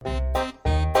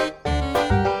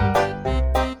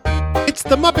It's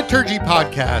the Muppeturgy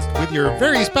Podcast with your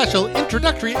very special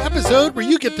introductory episode where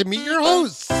you get to meet your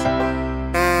hosts.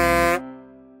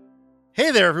 Hey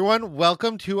there, everyone.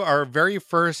 Welcome to our very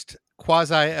first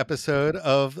quasi-episode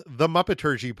of the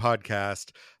Muppeturgy Podcast.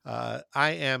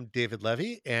 I am David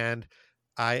Levy, and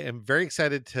I am very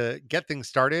excited to get things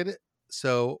started.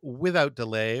 So without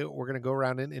delay, we're going to go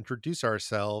around and introduce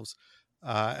ourselves,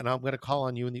 and I'm going to call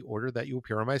on you in the order that you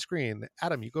appear on my screen.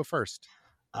 Adam, you go first.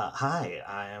 Hi,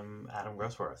 I am Adam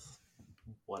Grossworth.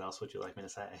 What else would you like me to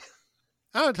say?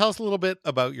 Tell us a little bit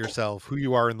about yourself, who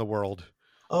you are in the world.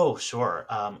 Oh, sure.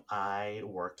 I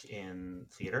work in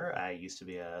theater. I used to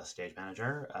be a stage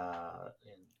manager,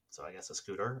 so I guess a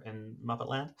scooter in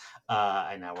Muppetland.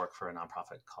 I now work for a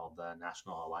nonprofit called the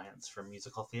National Alliance for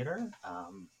Musical Theater.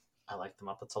 I like the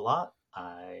Muppets a lot.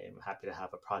 I'm happy to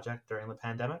have a project during the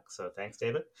pandemic, so thanks,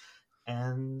 David.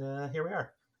 And here we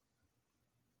are.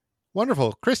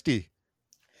 Wonderful. Christy.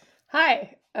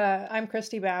 Hi, I'm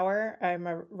Christy Bauer. I'm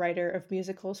a writer of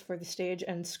musicals for the stage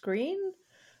and screen.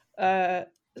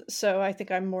 So I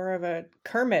think I'm more of a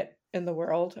Kermit in the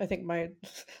world. I think my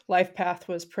life path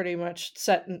was pretty much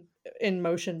set in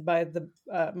motion by the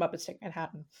Muppets Take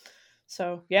Manhattan.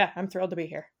 So yeah, I'm thrilled to be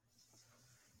here.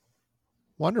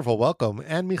 Wonderful. Welcome.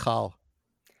 And Michal.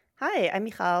 Hi, I'm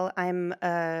Michal. I'm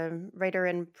a writer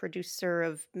and producer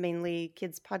of mainly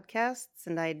kids podcasts,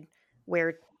 and I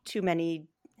wear too many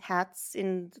hats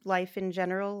in life in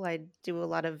general. I do a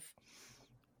lot of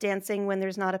dancing when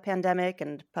there's not a pandemic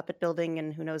and puppet building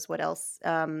and who knows what else.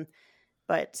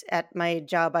 But at my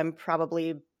job, I'm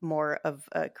probably more of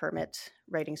a Kermit,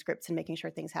 writing scripts and making sure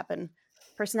things happen.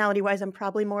 Personality-wise, I'm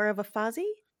probably more of a Fozzie.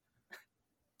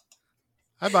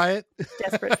 I buy it.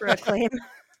 Desperate for acclaim.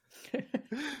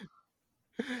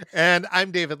 And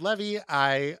I'm David Levy.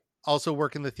 I also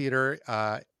work in the theater.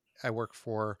 I work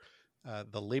for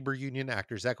the labor union,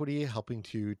 Actors Equity, helping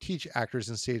to teach actors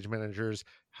and stage managers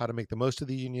how to make the most of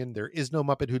the union. There is no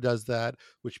Muppet who does that,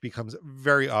 which becomes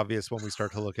very obvious when we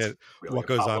start to look at Really what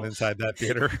goes on inside that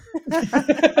theater.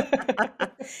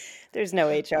 There's no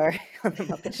HR on the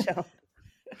Muppet Show.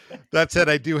 That said,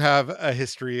 I do have a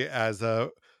history as a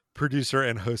producer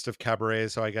and host of Cabaret,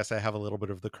 so I guess I have a little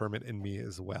bit of the Kermit in me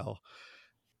as well.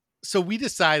 So we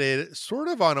decided, sort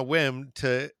of on a whim,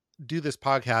 to do this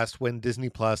podcast when Disney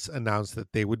Plus announced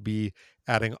that they would be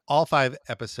adding all five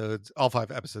seasons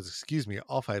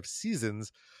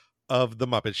of The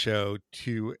Muppet Show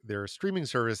to their streaming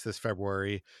service this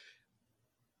February.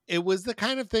 It was the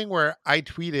kind of thing where I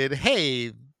tweeted,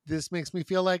 hey, this makes me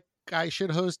feel like I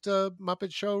should host a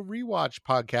Muppet Show rewatch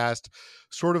podcast,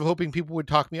 sort of hoping people would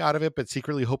talk me out of it, but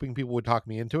secretly hoping people would talk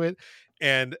me into it.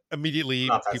 And immediately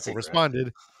people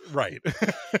responded. Right.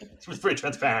 It was pretty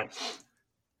transparent.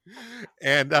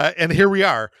 And here we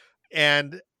are.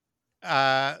 And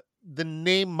the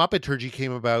name Muppeturgy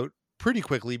came about pretty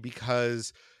quickly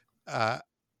because I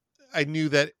knew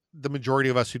that the majority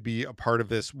of us who'd be a part of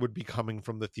this would be coming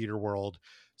from the theater world.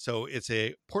 So it's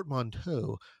a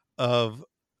portmanteau of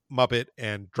Muppet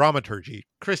and dramaturgy.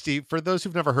 Christy, for those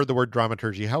who've never heard the word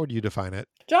dramaturgy, how would you define it?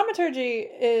 Dramaturgy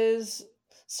is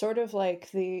sort of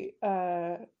like the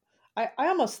I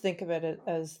almost think of it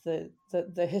as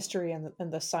the history and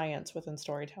the science within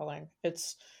storytelling.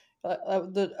 It's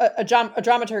a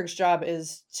dramaturg's job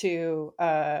is to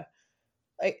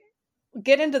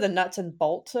get into the nuts and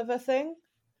bolts of a thing,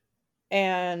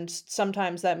 and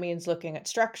sometimes that means looking at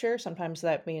structure. Sometimes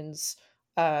that means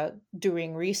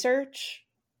doing research.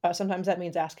 Sometimes that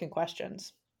means asking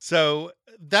questions. So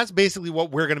that's basically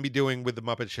what we're going to be doing with the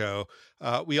Muppet Show.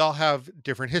 We all have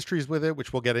different histories with it,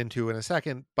 which we'll get into in a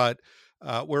second, but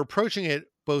we're approaching it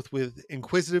both with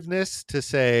inquisitiveness to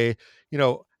say,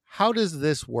 how does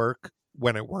this work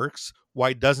when it works?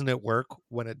 Why doesn't it work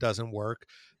when it doesn't work?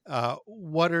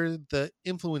 What are the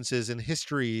influences and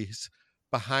histories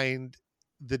behind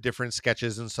the different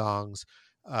sketches and songs?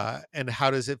 And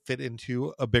how does it fit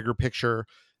into a bigger picture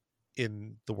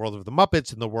in the world of the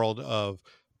Muppets, in the world of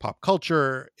pop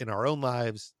culture, in our own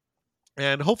lives?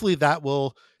 And hopefully that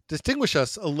will distinguish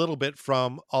us a little bit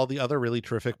from all the other really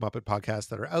terrific Muppet podcasts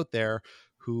that are out there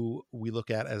who we look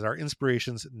at as our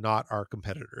inspirations, not our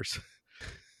competitors.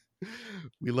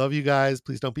 We love you guys.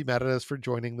 Please don't be mad at us for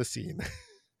joining the scene.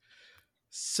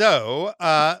 So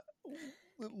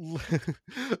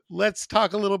let's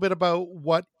talk a little bit about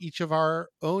what each of our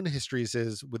own histories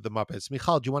is with the Muppets.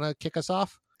 Michal, do you want to kick us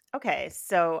off? Okay,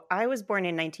 so I was born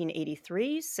in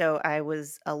 1983, so I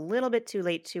was a little bit too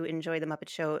late to enjoy The Muppet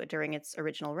Show during its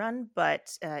original run,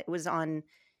 but it was on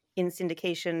in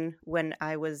syndication when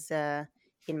I was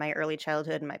in my early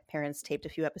childhood. My parents taped a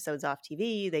few episodes off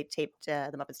TV. They taped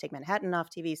The Muppets Take Manhattan off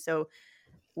TV, so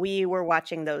we were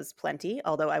watching those plenty,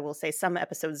 although I will say some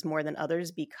episodes more than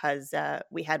others because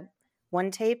we had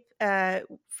one tape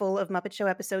full of Muppet Show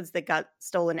episodes that got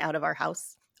stolen out of our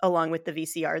house along with the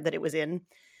VCR that it was in,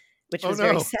 which was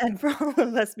very sad for all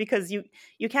of us because you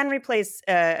can replace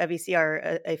a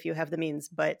VCR if you have the means,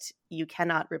 but you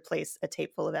cannot replace a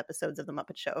tape full of episodes of The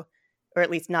Muppet Show, or at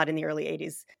least not in the early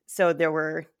 80s. So there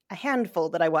were a handful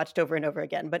that I watched over and over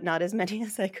again, but not as many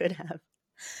as I could have.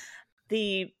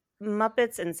 The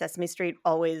Muppets and Sesame Street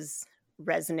always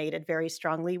resonated very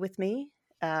strongly with me.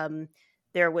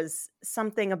 There was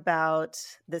something about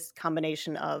this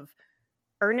combination of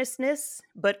earnestness,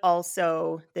 but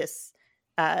also this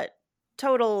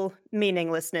total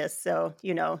meaninglessness. So,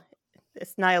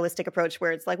 this nihilistic approach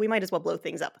where it's like, we might as well blow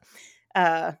things up.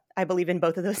 I believe in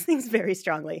both of those things very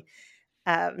strongly.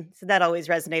 So that always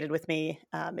resonated with me.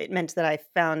 It meant that I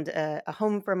found a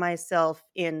home for myself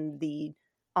in the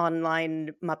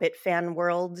online Muppet fan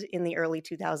world in the early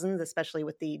 2000s, especially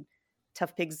with the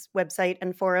Tough Pigs website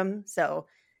and forum. So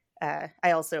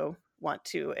I also want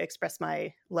to express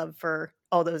my love for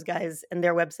all those guys and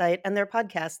their website and their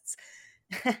podcasts.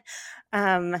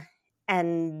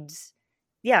 And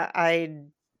yeah, I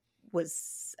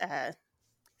was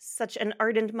such an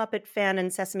ardent Muppet fan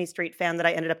and Sesame Street fan that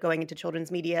I ended up going into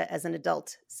children's media as an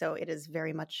adult. So it is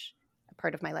very much a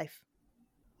part of my life.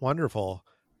 Wonderful.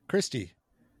 Christy.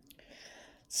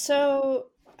 So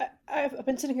I've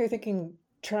been sitting here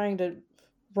trying to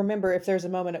remember if there's a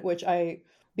moment at which I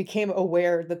became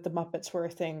aware that the Muppets were a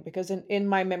thing, because in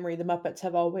my memory, the Muppets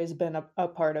have always been a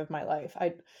part of my life.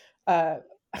 I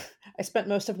spent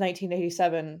most of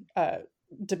 1987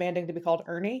 demanding to be called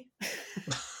Ernie.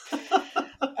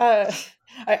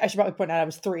 I should probably point out I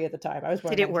was 3 at the time. I was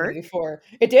born in 1984.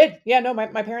 It did. Yeah, no,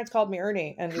 my parents called me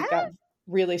Ernie, and we got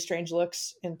really strange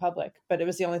looks in public, but it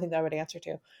was the only thing that I would answer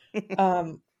to.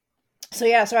 So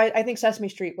I think Sesame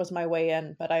Street was my way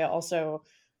in, but I also,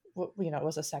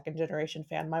 was a second generation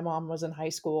fan. My mom was in high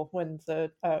school when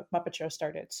the Muppet Show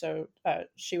started, so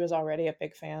she was already a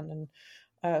big fan.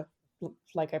 And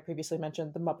like I previously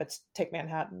mentioned, the Muppets Take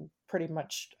Manhattan pretty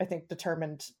much, I think,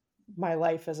 determined my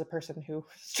life as a person who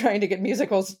is trying to get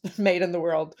musicals made in the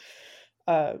world.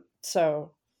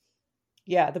 So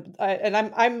yeah, and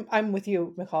I'm with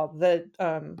you, Michal.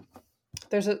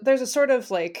 There's a sort of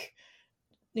like,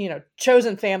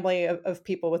 chosen family of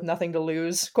people with nothing to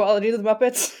lose quality to the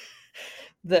Muppets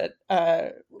that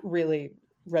really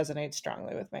resonates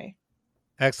strongly with me.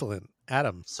 Excellent.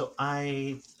 Adam. So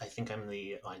I think I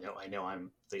know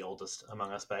I'm the oldest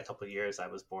among us by a couple of years. I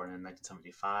was born in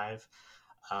 1975.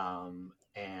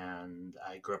 And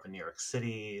I grew up in New York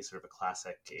City, sort of a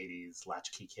classic 80s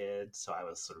latchkey kid. So I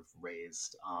was sort of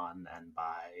raised on and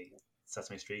by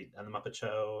Sesame Street and the Muppet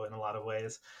Show in a lot of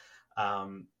ways.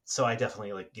 So I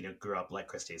definitely grew up like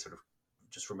Christy, sort of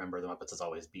just remember the Muppets as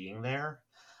always being there.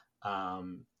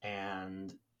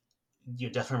 And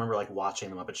you definitely remember watching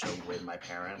the Muppet Show with my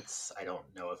parents. I don't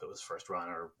know if it was first run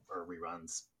or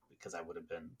reruns, because I would have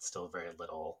been still very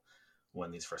little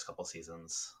when these first couple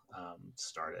seasons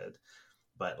started.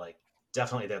 But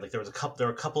definitely there were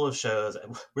a couple of shows.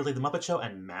 Really, the Muppet Show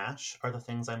and MASH are the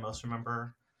things I most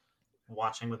remember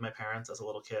watching with my parents as a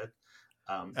little kid.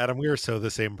 Adam, we are so the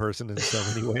same person in so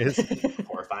many ways.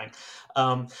 Horrifying.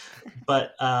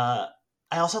 But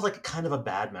I also have kind of a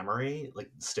bad memory.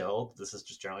 Still, this is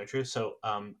just generally true. So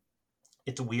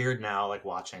it's weird now,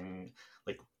 watching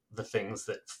the things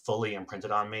that fully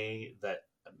imprinted on me that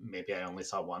maybe I only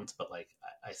saw once, but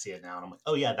I see it now and I'm like,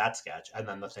 oh yeah, that sketch. And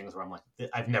then the things where I'm like,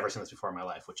 I've never seen this before in my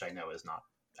life, which I know is not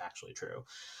actually true.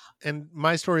 And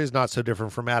my story is not so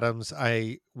different from Adam's.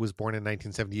 I was born in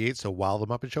 1978, so while the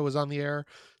Muppet Show was on the air,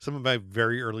 some of my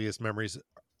very earliest memories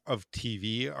of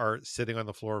TV are sitting on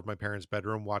the floor of my parents'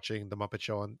 bedroom watching the Muppet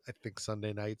Show on, I think,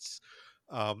 Sunday nights,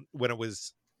 when it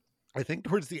was, I think,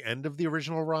 towards the end of the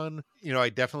original run.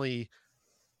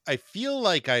 I feel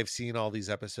like I've seen all these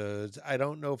episodes. I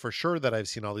don't know for sure that I've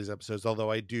seen all these episodes,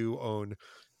 although I do own,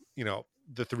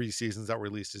 the 3 seasons that were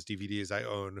released as DVDs. I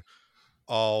own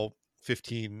all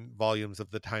 15 volumes of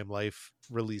the Time Life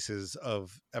releases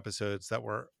of episodes that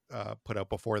were put out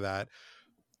before that.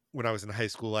 When I was in high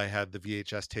school, I had the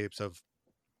VHS tapes of,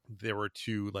 there were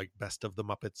 2 Best of the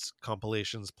Muppets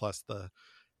compilations, plus the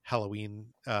Halloween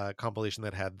compilation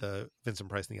that had the Vincent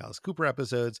Price and the Alice Cooper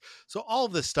episodes. So all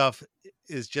of this stuff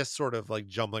is just sort of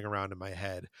jumbling around in my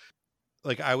head.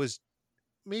 I was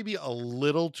maybe a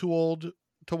little too old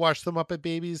to watch the Muppet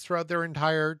Babies throughout their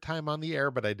entire time on the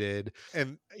air, but I did.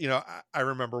 And, I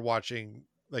remember watching,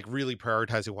 really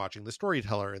prioritizing watching The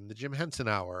Storyteller and the Jim Henson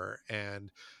Hour,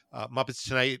 and Muppets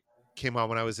Tonight came on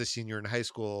when I was a senior in high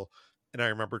school. And I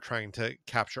remember trying to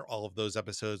capture all of those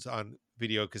episodes on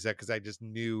video cassette because I just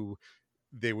knew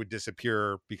they would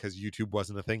disappear because YouTube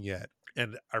wasn't a thing yet.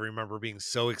 And I remember being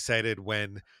so excited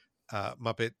when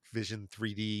Muppet Vision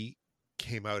 3D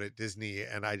came out at Disney,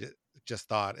 and I just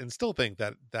thought and still think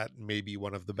that that may be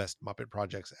one of the best Muppet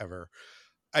projects ever.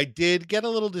 I did get a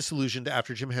little disillusioned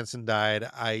after Jim Henson died.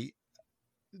 I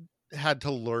had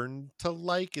to learn to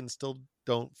like and still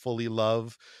don't fully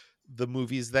love the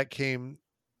movies that came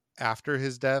after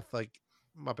his death. Like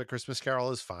Muppet Christmas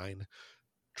Carol is fine.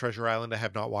 Treasure Island I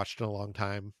have not watched in a long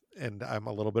time, and I'm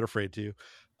a little bit afraid to,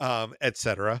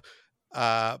 etc.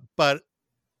 But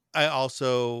I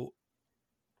also,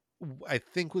 I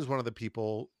think, was one of the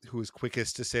people who was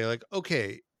quickest to say, like,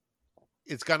 okay,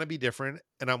 it's gonna be different,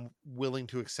 and I'm willing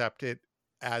to accept it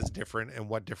as different and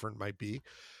what different might be.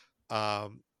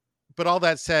 But all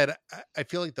that said, I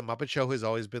feel like the Muppet Show has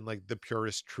always been like the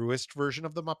purest, truest version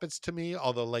of the Muppets to me.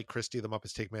 Although, like Christy, the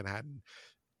Muppets Take Manhattan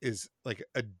is like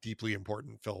a deeply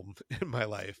important film in my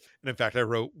life. And in fact, I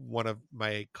wrote one of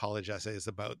my college essays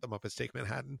about the Muppets Take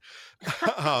Manhattan.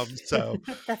 So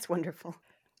That's wonderful.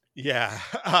 yeah,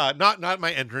 not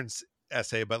my entrance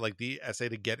essay, but like the essay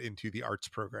to get into the arts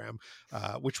program,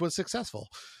 which was successful.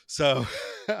 So,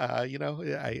 I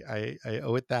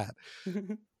owe it that.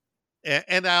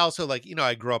 And I also, like,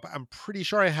 I grew up, I'm pretty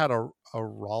sure I had a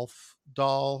Rolf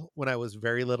doll when I was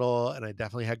very little, and I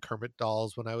definitely had Kermit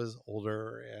dolls when I was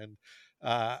older. And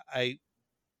I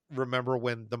remember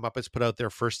when the Muppets put out their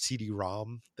first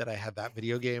CD-ROM that I had that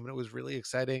video game, and it was really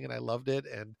exciting and I loved it.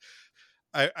 And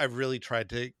I really tried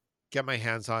to get my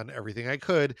hands on everything I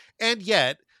could. And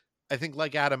yet, I think,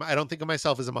 like Adam, I don't think of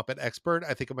myself as a Muppet expert.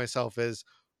 I think of myself as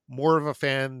more of a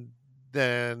fan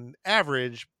than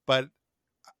average, but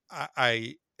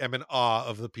I am in awe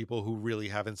of the people who really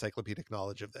have encyclopedic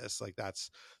knowledge of this. Like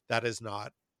that is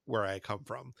not where I come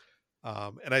from.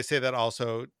 And I say that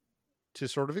also to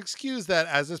sort of excuse that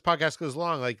as this podcast goes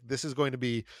along, like this is going to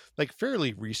be like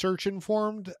fairly research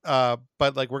informed,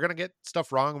 but like we're going to get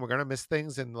stuff wrong and we're going to miss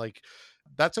things, and like,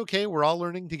 that's okay. We're all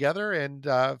learning together, and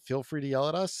feel free to yell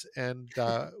at us. And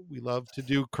we love to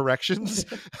do corrections.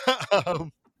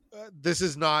 This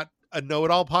is not a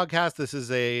know-it-all podcast. This is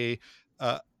a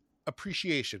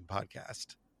appreciation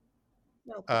podcast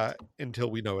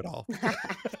until we know it all.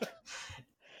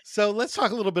 So let's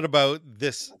talk a little bit about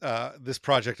this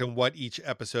project and what each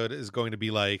episode is going to be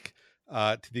like,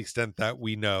 to the extent that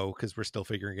we know, because we're still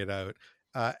figuring it out.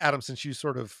 Adam, since you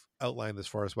sort of outlined this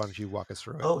for us, why don't you walk us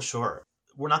through it? Oh, sure.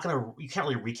 You can't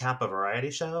really recap a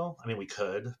variety show. I mean, we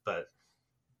could, but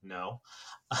no.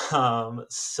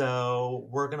 So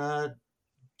we're gonna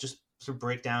just sort of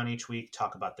break down each week,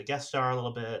 talk about the guest star a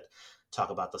little bit, talk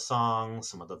about the songs,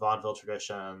 some of the vaudeville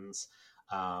traditions,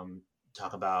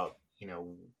 talk about,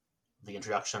 the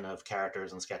introduction of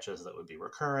characters and sketches that would be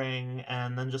recurring,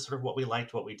 and then just sort of what we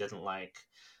liked, what we didn't like,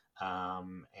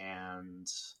 and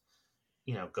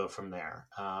go from there.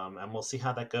 And we'll see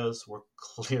how that goes. We're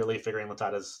clearly figuring this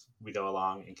out as we go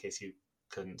along, in case you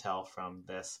couldn't tell from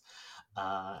this.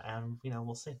 And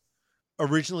we'll see.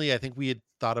 Originally, I think we had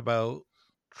thought about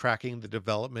tracking the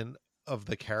development of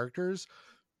the characters,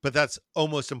 but that's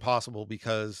almost impossible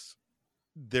because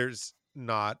there's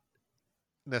not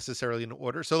necessarily an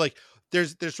order. So like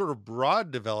there's sort of broad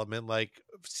development, like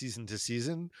season to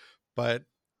season, but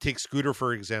take Scooter,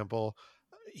 for example.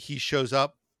 He shows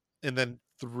up, and then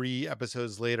 3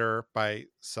 episodes later, by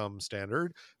some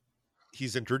standard,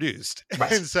 he's introduced.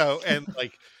 Right.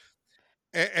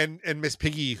 And Miss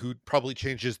Piggy, who probably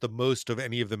changes the most of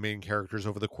any of the main characters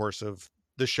over the course of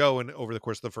the show and over the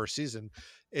course of the first season,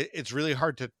 it's really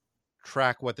hard to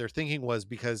track what their thinking was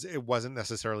because it wasn't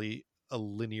necessarily a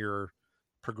linear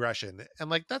progression. And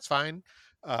like, that's fine.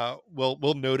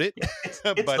 We'll note it. Yeah, it's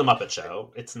but the Muppet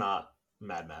Show. It's not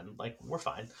Mad Men. Like, we're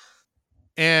fine.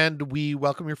 And we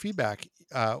welcome your feedback.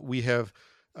 We have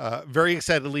very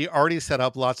excitedly already set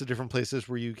up lots of different places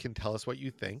where you can tell us what you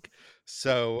think.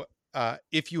 So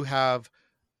if you have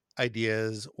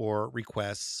ideas or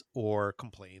requests or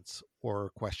complaints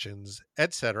or questions,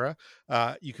 etc.,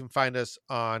 you can find us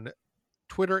on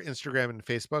Twitter, Instagram, and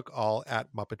Facebook, all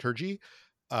at Muppeturgy.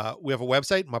 We have a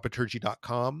website,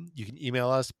 muppeturgy.com. You can email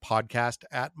us,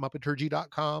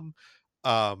 podcast@muppeturgy.com.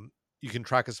 You can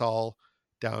track us all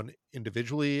down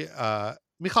individually.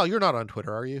 Michal, you're not on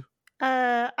Twitter, are you?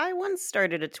 I once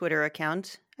started a Twitter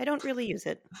account. I don't really use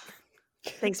it.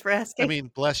 Thanks for asking. I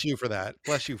mean, bless you for that.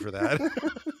 Bless you for that.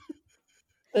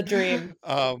 The dream.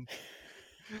 Adam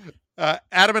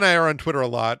and I are on Twitter a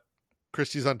lot.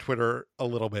 Christy's on Twitter a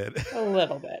little bit. A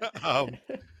little bit.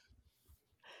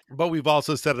 But we've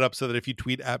also set it up so that if you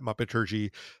tweet at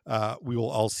Muppeturgy, we will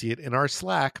all see it in our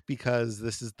Slack because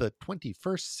this is the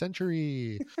 21st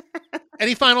century.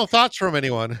 Any final thoughts from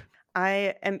anyone?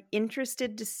 I am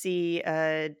interested to see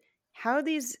how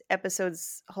these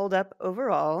episodes hold up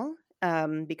overall,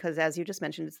 because as you just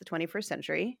mentioned, it's the 21st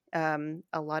century.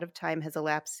 A lot of time has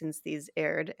elapsed since these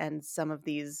aired, and some of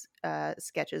these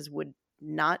sketches would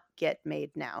not get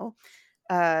made now.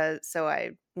 So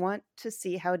I want to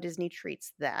see how Disney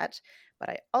treats that. But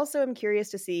I also am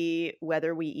curious to see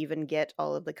whether we even get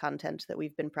all of the content that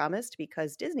we've been promised,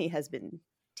 because Disney has been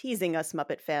teasing us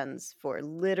Muppet fans for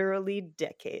literally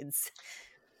decades.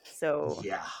 So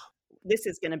Yeah. this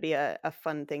is going to be a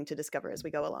fun thing to discover as we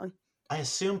go along. I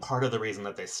assume part of the reason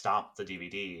that they stopped the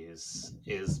DVDs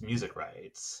is music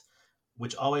rights,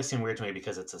 which always seemed weird to me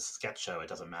because it's a sketch show. It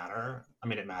doesn't matter. I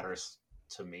mean, it matters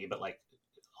to me, but like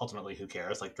ultimately, who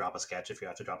cares? Like, drop a sketch if you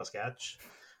have to drop a sketch.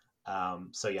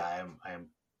 So yeah,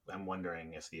 I'm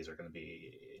wondering if these are going to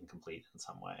be incomplete in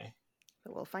some way.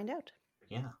 But we'll find out.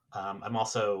 Yeah.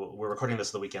 We're recording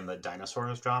this the weekend that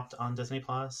Dinosaurs dropped on Disney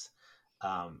Plus.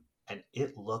 And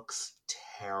it looks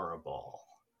terrible.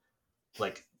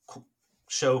 Like,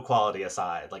 show quality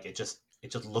aside, like it just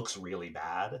looks really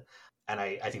bad. And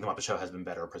I think the Muppet Show has been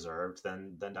better preserved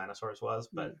than Dinosaurs was,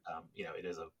 but it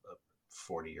is a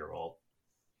 40-year-old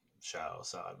show,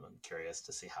 so I'm curious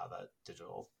to see how that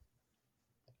digital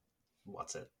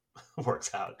works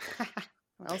out.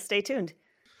 Well, stay tuned.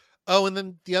 Oh, and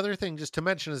then the other thing just to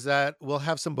mention is that we'll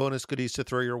have some bonus goodies to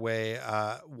throw your way.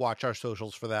 Watch our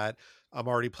socials for that. I'm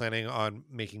already planning on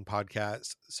making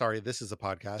podcasts. Sorry, this is a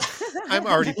podcast. I'm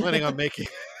already planning on making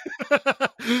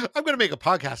I'm going to make a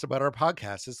podcast about our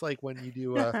podcast. It's like when you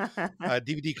do a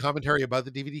DVD commentary about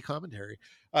the DVD commentary.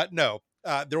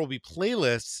 There will be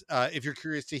playlists. If you're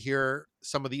curious to hear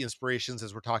some of the inspirations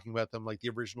as we're talking about them, like the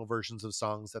original versions of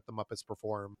songs that the Muppets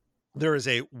perform, there is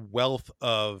a wealth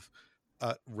of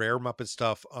rare Muppet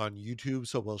stuff on YouTube.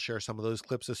 So we'll share some of those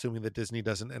clips, assuming that Disney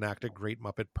doesn't enact a great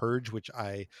Muppet purge, which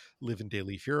I live in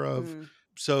daily fear of.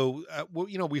 So,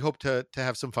 we hope to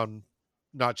have some fun,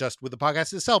 not just with the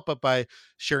podcast itself, but by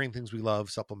sharing things we love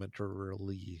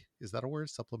supplementarily. Is that a word?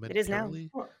 Supplementarily? It is now.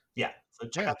 Yeah. So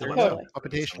check out the website.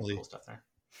 Computationally. Cool stuff there.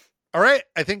 All right.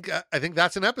 I think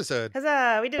that's an episode.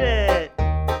 Huzzah! We did it.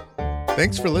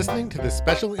 Thanks for listening to this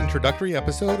special introductory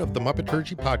episode of the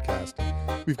Muppeturgy podcast.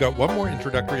 We've got one more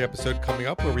introductory episode coming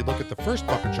up where we look at the first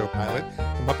Muppet Show pilot,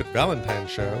 the Muppet Valentine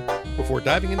Show, before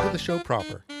diving into the show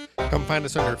proper. Come find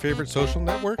us on your favorite social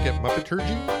network at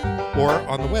Muppeturgy or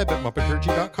on the web at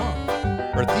Muppeturgy.com.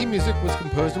 Our theme music was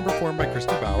composed and performed by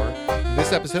Krista Bauer, and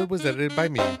this episode was edited by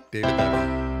me, David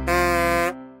Levy.